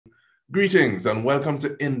Greetings and welcome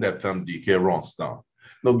to In-Depth. I'm Dike Rostant.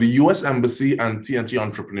 Now, the U.S. Embassy and TNT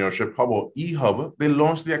Entrepreneurship Hub, or eHub, they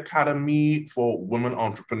launched the Academy for Women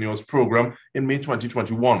Entrepreneurs program in May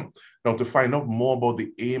 2021. Now, to find out more about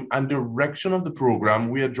the aim and direction of the program,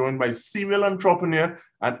 we are joined by serial entrepreneur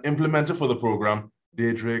and implementer for the program,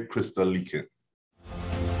 Deidre LeeKin.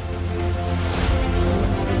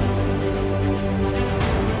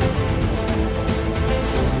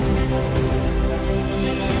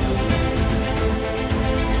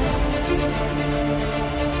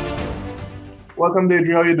 Welcome,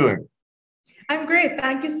 Deidre. How are you doing? I'm great.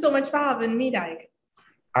 Thank you so much for having me, Dike.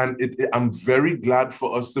 And I'm very glad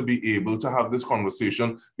for us to be able to have this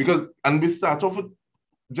conversation and we start off with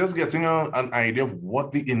just getting an idea of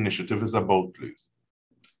what the initiative is about, please.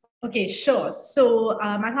 Okay, sure. So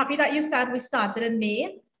I'm happy that you said we started in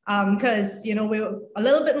May because, we're a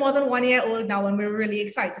little bit more than 1 year old now and we're really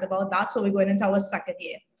excited about that. So we're going into our second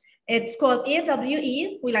year. It's called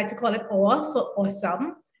AWE. We like to call it AWE for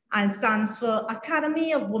awesome, and stands for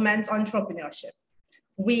Academy of Women's Entrepreneurship.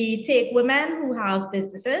 We take women who have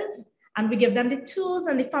businesses and we give them the tools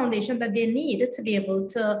and the foundation that they need to be able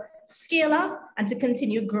to scale up and to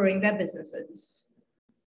continue growing their businesses.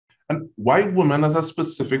 And why women as a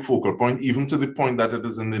specific focal point, even to the point that it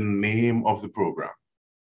is in the name of the program?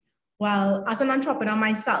 Well, as an entrepreneur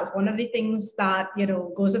myself, one of the things that,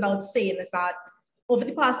 goes without saying is that over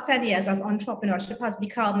the past 10 years, as entrepreneurship has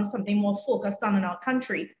become something more focused on in our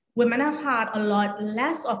country, women have had a lot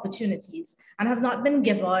less opportunities and have not been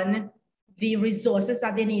given the resources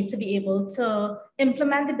that they need to be able to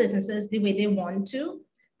implement the businesses the way they want to.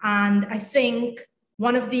 And I think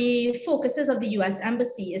one of the focuses of the US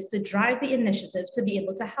Embassy is to drive the initiative to be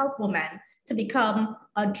able to help women to become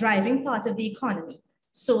a driving part of the economy.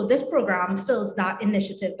 So this program fills that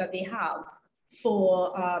initiative that they have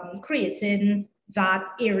for creating that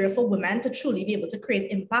area for women to truly be able to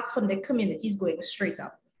create impact from their communities going straight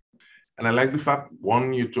up. And I like the fact,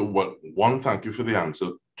 one, thank you for the answer.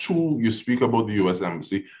 2, you speak about the US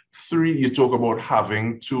Embassy. 3, you talk about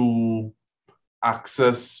having to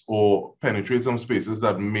access or penetrate some spaces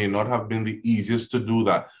that may not have been the easiest to do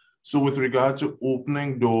that. So with regard to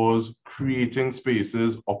opening doors, creating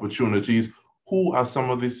spaces, opportunities, who are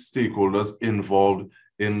some of the stakeholders involved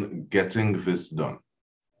in getting this done?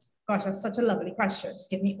 Gosh, that's such a lovely question.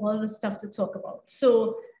 Just give me all the stuff to talk about.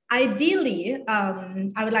 So ideally,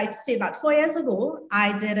 I would like to say that 4 years ago,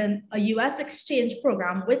 I did a US exchange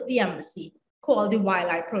program with the embassy called the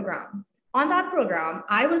Wildlife Program. On that program,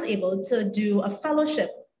 I was able to do a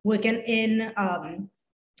fellowship working in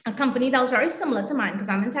a company that was very similar to mine because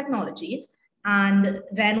I'm in technology. And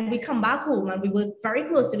then we come back home and we work very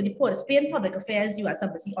closely with the Port of Spain Public Affairs US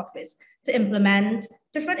Embassy Office to implement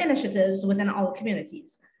different initiatives within our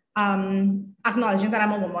communities. Acknowledging that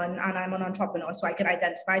I'm a woman and I'm an entrepreneur, so I could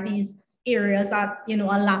identify these areas that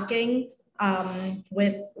are lacking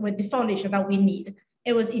with the foundation that we need.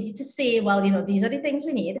 It was easy to say, well, these are the things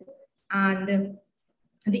we need. And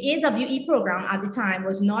the AWE program at the time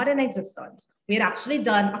was not in existence. We had actually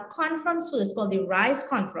done a conference first called the RISE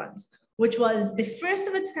Conference, which was the first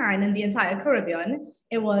of its kind in the entire Caribbean.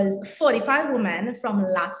 It was 45 women from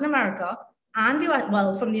Latin America and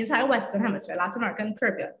from the entire Western Hemisphere, Latin America and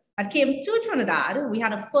Caribbean, that came to Trinidad. We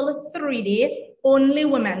had a full 3-day only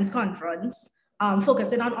women's conference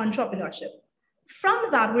focusing on entrepreneurship.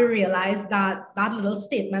 From that, we realized that little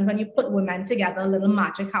statement, when you put women together, a little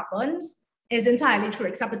magic happens, is entirely true,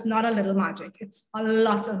 except it's not a little magic, it's a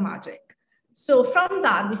lot of magic. So from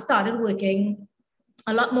that, we started working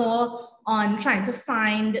a lot more on trying to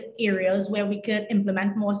find areas where we could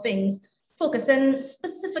implement more things, focusing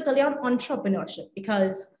specifically on entrepreneurship,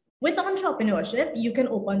 because with entrepreneurship, you can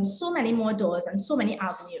open so many more doors and so many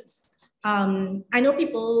avenues. I know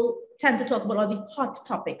people tend to talk about all the hot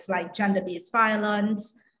topics like gender-based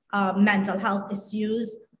violence, mental health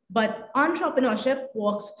issues, but entrepreneurship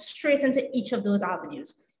walks straight into each of those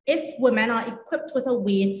avenues. If women are equipped with a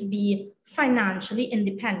way to be financially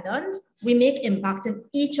independent, we make impact in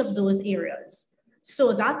each of those areas.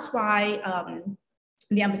 So that's why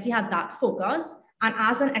the embassy had that focus. And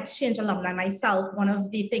as an exchange alumni myself, one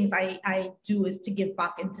of the things I do is to give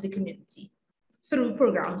back into the community through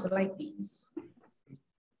programs like these.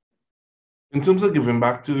 In terms of giving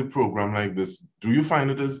back to the program like this, do you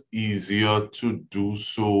find it is easier to do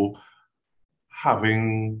so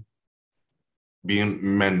having been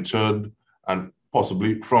mentored and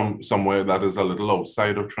possibly from somewhere that is a little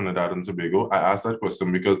outside of Trinidad and Tobago? I ask that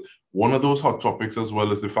question because one of those hot topics as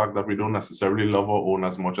well is the fact that we don't necessarily love our own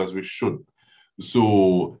as much as we should.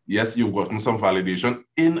 So yes, you've gotten some validation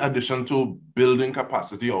in addition to building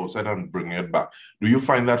capacity outside and bringing it back. Do you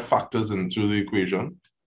find that factors into the equation?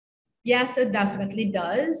 Yes, it definitely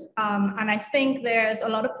does. And I think there's a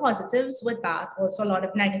lot of positives with that, also a lot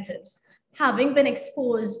of negatives. Having been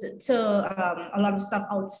exposed to a lot of stuff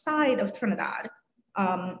outside of Trinidad,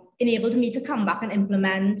 enabled me to come back and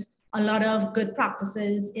implement a lot of good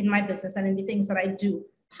practices in my business and in the things that I do.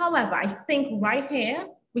 However, I think right here,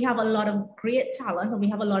 we have a lot of great talent and we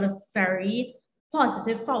have a lot of very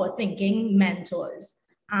positive, forward-thinking mentors.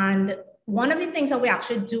 And one of the things that we're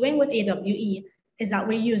actually doing with AWE is that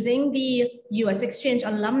we're using the US Exchange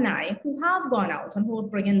alumni who have gone out and who are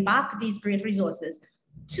bringing back these great resources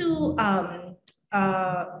to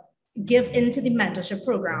give into the mentorship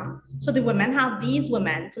program. So the women have these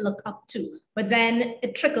women to look up to, but then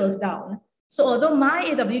it trickles down. So although my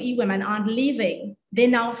AWE women aren't leaving, they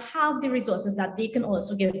now have the resources that they can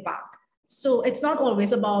also give back. So it's not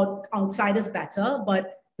always about outside is better,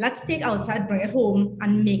 but let's take outside, bring it home,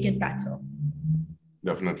 and make it better.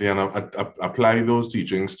 Definitely, and apply those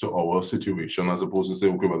teachings to our situation as opposed to say,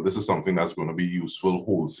 okay, well, this is something that's going to be useful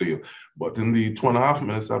wholesale. But in the 2.5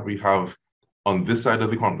 minutes that we have on this side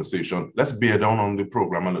of the conversation, let's bear down on the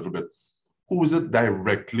program a little bit. Who is it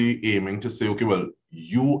directly aiming to say, okay, well,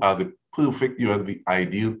 you are the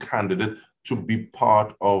ideal candidate to be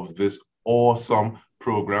part of this awesome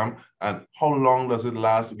program, and how long does it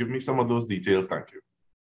last? Give me some of those details, thank you.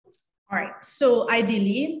 All right, so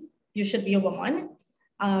ideally, you should be a woman.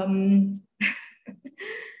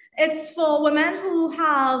 It's for women who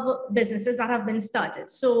have businesses that have been started.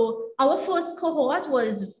 So our first cohort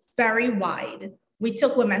was very wide. We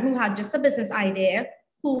took women who had just a business idea,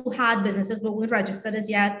 who had businesses but weren't registered as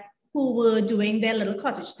yet, who were doing their little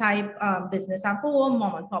cottage type business at home,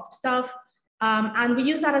 mom and pop stuff. And we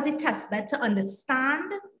use that as a test bed to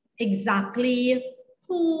understand exactly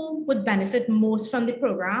who would benefit most from the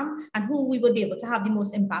program and who we would be able to have the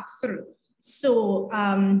most impact through. So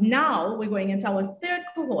now we're going into our third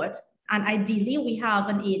cohort, and ideally we have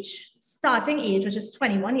an starting age, which is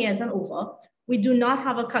 21 years and over. We do not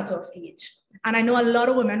have a cutoff age. And I know a lot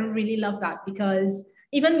of women really love that, because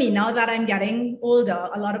even me, now that I'm getting older,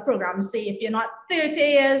 a lot of programs say if you're not 30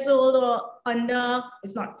 years old or under,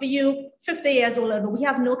 it's not for you. 50 years old, but we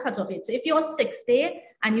have no cutoff age. So if you're 60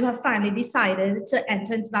 and you have finally decided to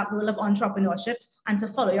enter into that role of entrepreneurship and to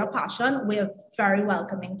follow your passion, we're very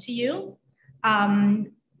welcoming to you.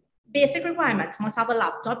 Basic requirements: must have a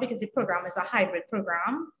laptop because the program is a hybrid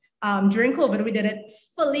program. During COVID, we did it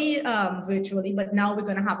fully virtually, but now we're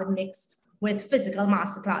going to have it mixed with physical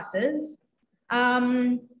masterclasses.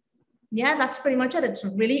 Yeah, that's pretty much it. It's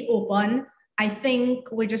really open. I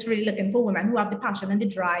think we're just really looking for women who have the passion and the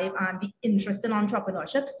drive and the interest in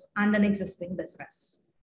entrepreneurship and an existing business.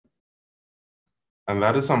 And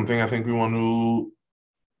that is something I think we want to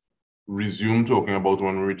resume talking about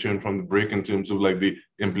when we return from the break, in terms of like the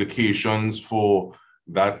implications for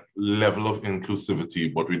that level of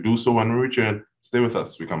inclusivity. But we do so when we return. Stay with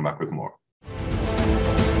us. We come back with more.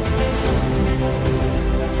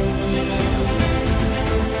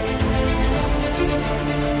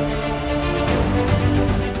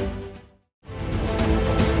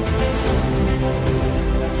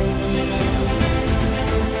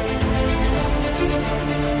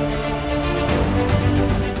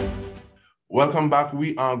 Welcome back.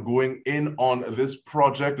 We are going in on this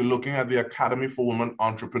project, looking at the Academy for Women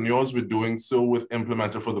Entrepreneurs. We're doing so with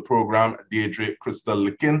implementer for the program, Deidre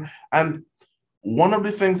LeeKin. And one of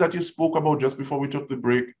the things that you spoke about just before we took the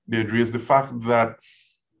break, Deidre, is the fact that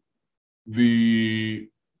the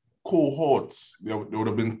cohorts, there would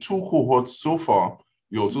have been 2 cohorts so far.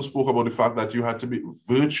 You also spoke about the fact that you had to be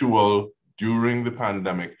virtual during the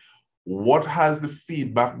pandemic. What has the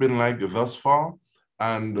feedback been like thus far?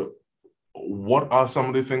 And what are some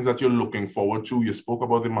of the things that you're looking forward to? You spoke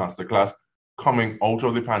about the masterclass coming out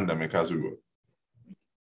of the pandemic as we were.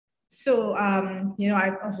 So,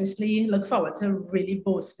 I obviously look forward to really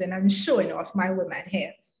boasting and showing off my women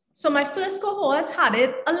here. So my first cohort had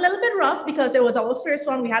it a little bit rough because it was our first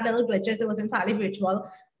one. We had little glitches. It was entirely virtual.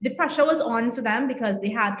 The pressure was on for them because they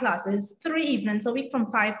had classes 3 evenings a week from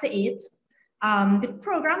 5 to 8. The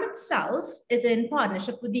program itself is in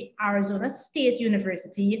partnership with the Arizona State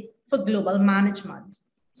University for Global Management.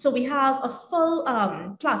 So we have a full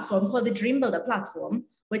platform called the Dream Builder platform,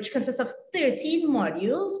 which consists of 13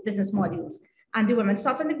 modules, business modules. And the women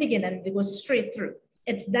start from the beginning, they go straight through.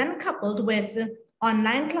 It's then coupled with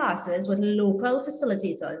online classes with local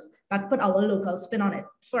facilitators that put our local spin on it.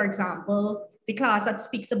 For example, the class that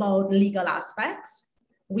speaks about legal aspects,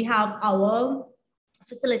 we have our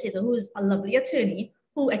facilitator, who is a lovely attorney,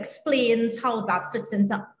 who explains how that fits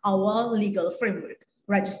into our legal framework,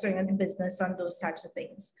 registering a business and those types of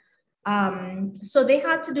things. So they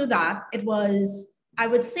had to do that. It was, I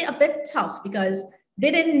would say, a bit tough because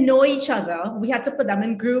they didn't know each other. We had to put them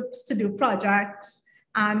in groups to do projects.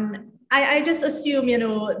 And I just assume, you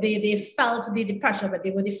know, they felt the pressure, but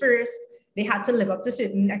they were the first. They had to live up to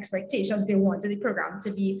certain expectations. They wanted the program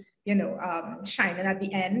to be, you know, shining at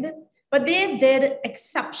the end. But they did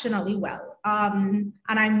exceptionally well.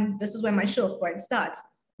 And this is where my show of point starts.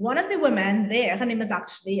 One of the women there, her name is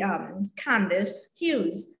actually Candice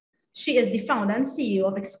Hughes. She is the founder and CEO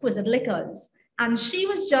of Exquisite Liquors. And she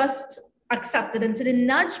was just accepted into the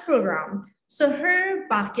Nudge program. So her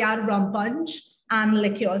backyard rum punch and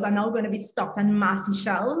liqueurs are now going to be stocked on Massey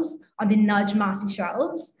shelves, on the Nudge Massey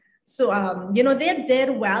shelves. So, you know, they did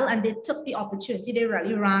well and they took the opportunity. They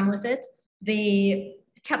really ran with it. They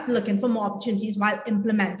kept looking for more opportunities while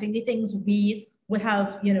implementing the things we would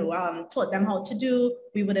have, you know, taught them how to do.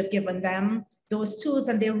 We would have given them those tools,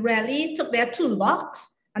 and they really took their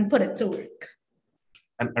toolbox and put it to work.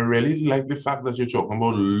 And I really like the fact that you're talking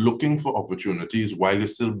about looking for opportunities while you're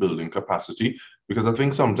still building capacity, because I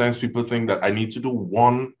think sometimes people think that I need to do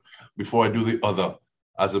one before I do the other,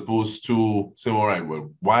 as opposed to saying, all right,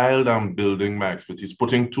 well, while I'm building my expertise,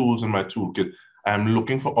 putting tools in my toolkit, I'm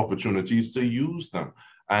looking for opportunities to use them.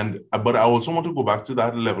 But I also want to go back to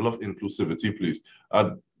that level of inclusivity, please.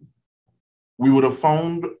 We would have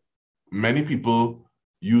found many people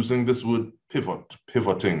using this word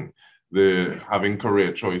pivoting, having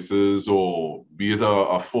career choices, or be it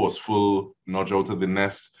a forceful nudge out of the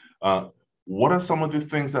nest. What are some of the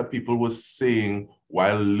things that people were saying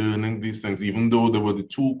while learning these things, even though there were the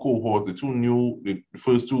two cohorts, the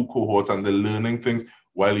first two cohorts, and they're learning things,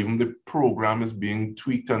 while even the program is being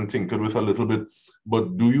tweaked and tinkered with a little bit? But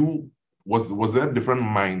was there a different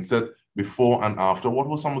mindset before and after? What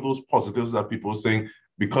were some of those positives that people were saying,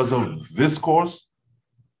 because of this course,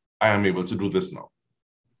 I am able to do this now?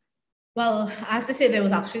 Well, I have to say there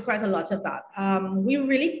was actually quite a lot of that. We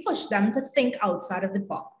really pushed them to think outside of the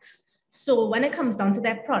box. So when it comes down to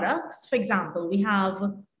their products, for example, we have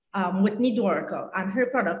Whitney Dorica, and her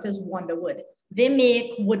product is Wonderwood. They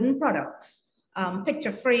make wooden products,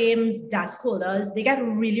 picture frames, desk holders. They get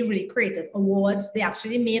really, really creative. Awards. They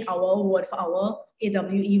actually made our award for our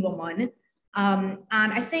AWE woman. And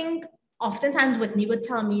I think oftentimes Whitney would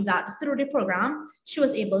tell me that through the program, she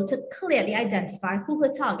was able to clearly identify who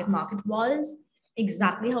her target market was,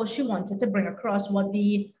 exactly how she wanted to bring across what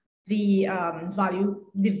the value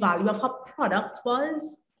of her product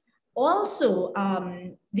was. Also,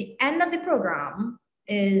 the end of the program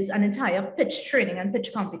is an entire pitch training and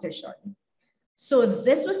pitch competition. So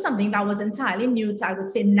this was something that was entirely new to, I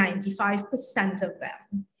would say, 95% of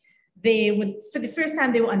them. They would, for the first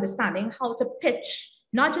time, they were understanding how to pitch,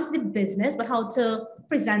 not just the business, but how to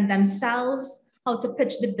present themselves, how to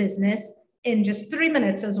pitch the business in just 3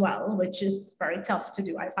 minutes as well, which is very tough to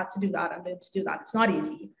do. I've had to do that and learned to do that. It's not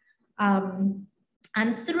easy. And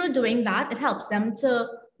through doing that, it helps them to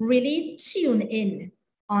really tune in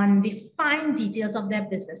on the fine details of their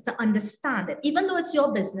business, to understand it. Even though it's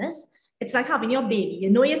your business, it's like having your baby. You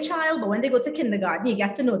know your child, but when they go to kindergarten, you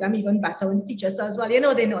get to know them even better when the teacher says, well, you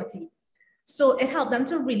know they're naughty. So it helped them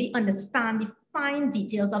to really understand the fine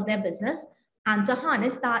details of their business and to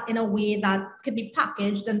harness that in a way that could be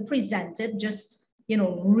packaged and presented just, you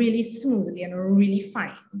know, really smoothly and really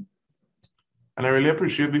fine. And I really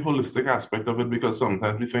appreciate the holistic aspect of it, because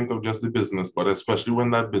sometimes we think of just the business, but especially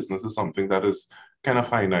when that business is something that is kind of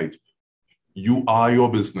finite. You are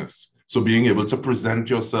your business. So being able to present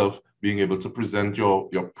yourself, being able to present your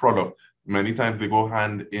product, many times they go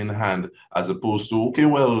hand in hand, as opposed to, okay,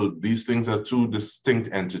 well, these things are two distinct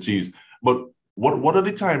entities. But what are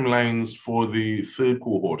the timelines for the third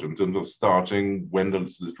cohort in terms of starting? When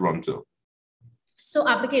does this run till? So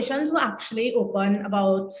applications were actually open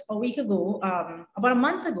about a week ago, about a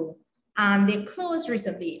month ago, and they closed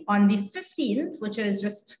recently on the 15th, which is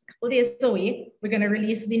just a couple days away. We're going to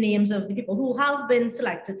release the names of the people who have been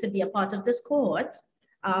selected to be a part of this cohort.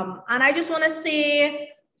 And I just want to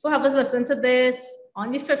say, for whoever's listening to this,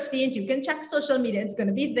 on the 15th, you can check social media. It's going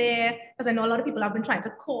to be there, because I know a lot of people have been trying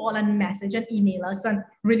to call and message and email us and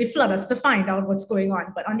really flood us to find out what's going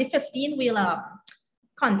on. But on the 15th, we'll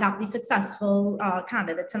contact the successful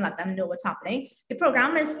candidates and let them know what's happening. The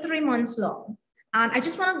program is 3 months long. And I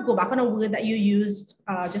just want to go back on a word that you used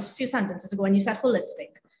just a few sentences ago, and you said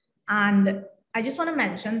holistic. And I just want to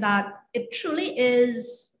mention that it truly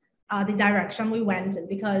is the direction we went in,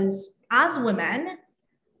 because as women,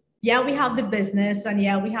 yeah, we have the business and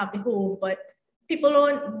yeah, we have the home, but people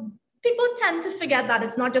don't people tend to forget that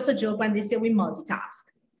it's not just a joke when they say we multitask.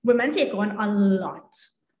 Women take on a lot,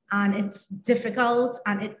 and it's difficult,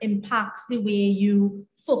 and it impacts the way you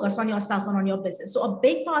focus on yourself and on your business. So a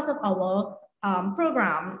big part of our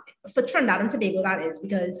program for Trinidad and Tobago, that is,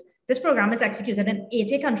 because this program is executed in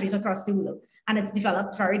 80 countries across the world, and it's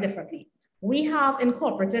developed very differently. We have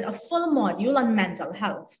incorporated a full module on mental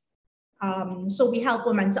health. So we help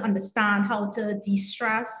women to understand how to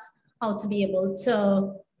de-stress, how to be able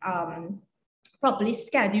to properly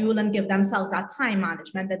schedule and give themselves that time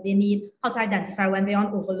management that they need, how to identify when they're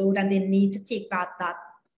on overload and they need to take that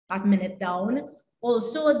minute down.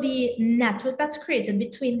 Also, the network that's created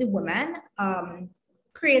between the women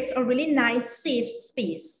creates a really nice, safe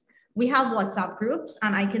space. We have WhatsApp groups,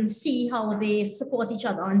 and I can see how they support each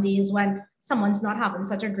other on days when someone's not having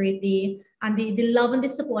such a great day, and the love and the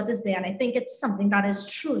support is there. And I think it's something that is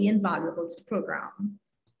truly invaluable to the program.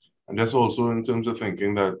 And that's also in terms of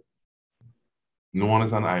thinking that no one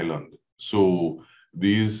is an island. So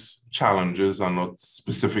these challenges are not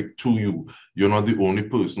specific to you. You're not the only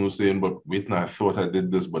person who's saying, but wait, now I thought I did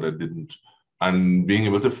this, but I didn't. And being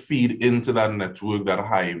able to feed into that network, that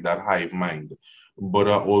hive mind. But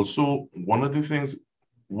also, one of the things,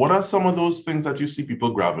 what are some of those things that you see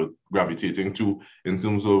people gravitating to in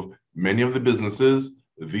terms of many of the businesses?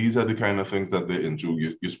 These are the kind of things that they're into.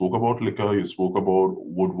 You spoke about liquor, you spoke about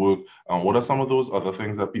woodwork. And what are some of those other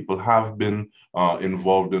things that people have been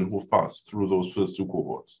involved in who've passed through those first two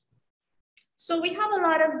cohorts? So we have a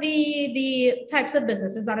lot of the types of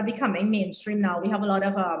businesses that are becoming mainstream now. We have a lot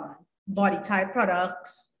of body type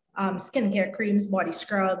products, skincare creams, body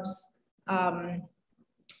scrubs,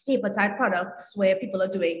 paper type products where people are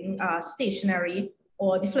doing stationery,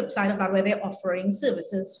 or the flip side of that where they're offering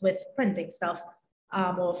services with printing stuff.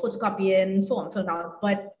 Or photocopying, form fill out.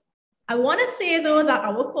 But I want to say, though, that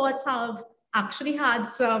our courts have actually had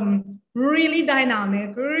some really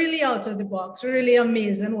dynamic, really out of the box, really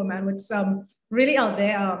amazing women with some really out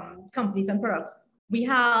there companies and products. We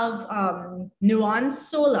have Nuance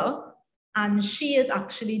Solar, and she is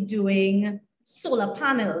actually doing solar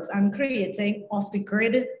panels and creating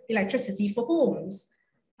off-the-grid electricity for homes.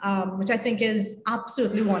 Which I think is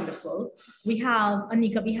absolutely wonderful. We have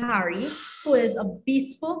Anika Bihari, who is a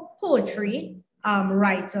bespoke poetry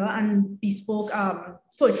writer and bespoke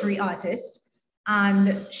poetry artist.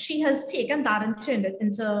 And she has taken that and turned it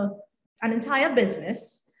into an entire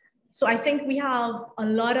business. So I think we have a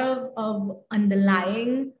lot of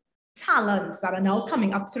underlying talents that are now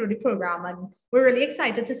coming up through the program. And we're really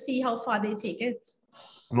excited to see how far they take it.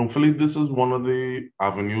 And hopefully this is one of the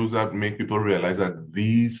avenues that make people realize that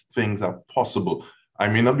these things are possible. I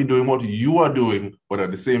may not be doing what you are doing, but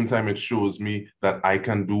at the same time, it shows me that I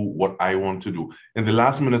can do what I want to do. In the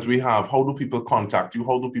last minute we have, how do people contact you?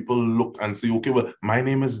 How do people look and say, okay, well, my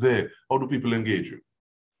name is there. How do people engage you?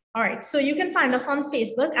 All right, so you can find us on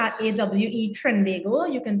Facebook at AWE Trinbago.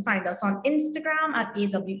 You can find us on Instagram at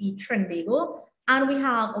AWE Trinbago. And we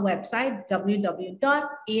have a website, www.awett.org.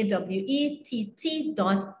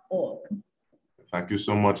 Thank you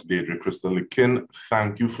so much, Deidre LeeKin.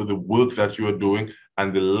 Thank you for the work that you are doing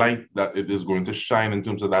and the light that it is going to shine in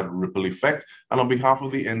terms of that ripple effect. And on behalf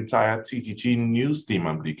of the entire TTT News team,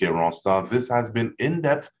 I'm Dike Rostant. This has been In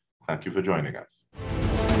Depth. Thank you for joining us.